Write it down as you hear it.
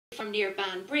near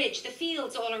Banbridge. The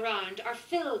fields all around are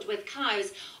filled with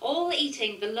cows, all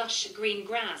eating the lush green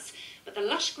grass. But the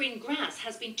lush green grass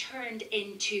has been turned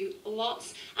into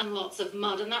lots and lots of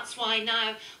mud, and that's why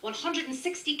now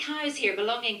 160 cows here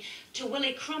belonging to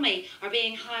Willie Crummy are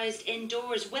being housed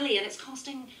indoors. Willie, and it's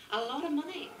costing a lot of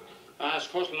money. It's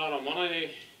costing a lot of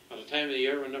money at a time of the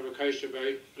year when every cow should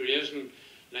be grazing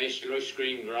nice lush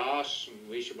green grass, and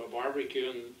we should be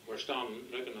barbecuing. We're standing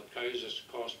looking at cows. It's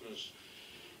costing us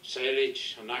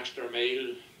silage, an extra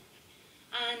meal.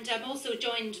 And I'm also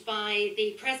joined by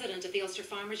the president of the Ulster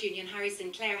Farmers Union, Harry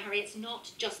Sinclair. Harry, it's not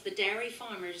just the dairy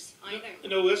farmers either.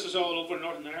 No, this is all over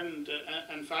Northern Ireland.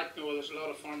 In fact, there's a lot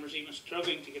of farmers even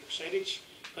struggling to get silage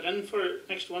put in for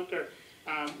next winter.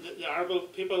 The arable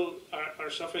people are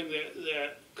suffering.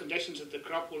 The conditions of the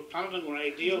crop were planted were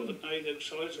ideal, but now the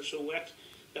soils are so wet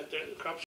that the crops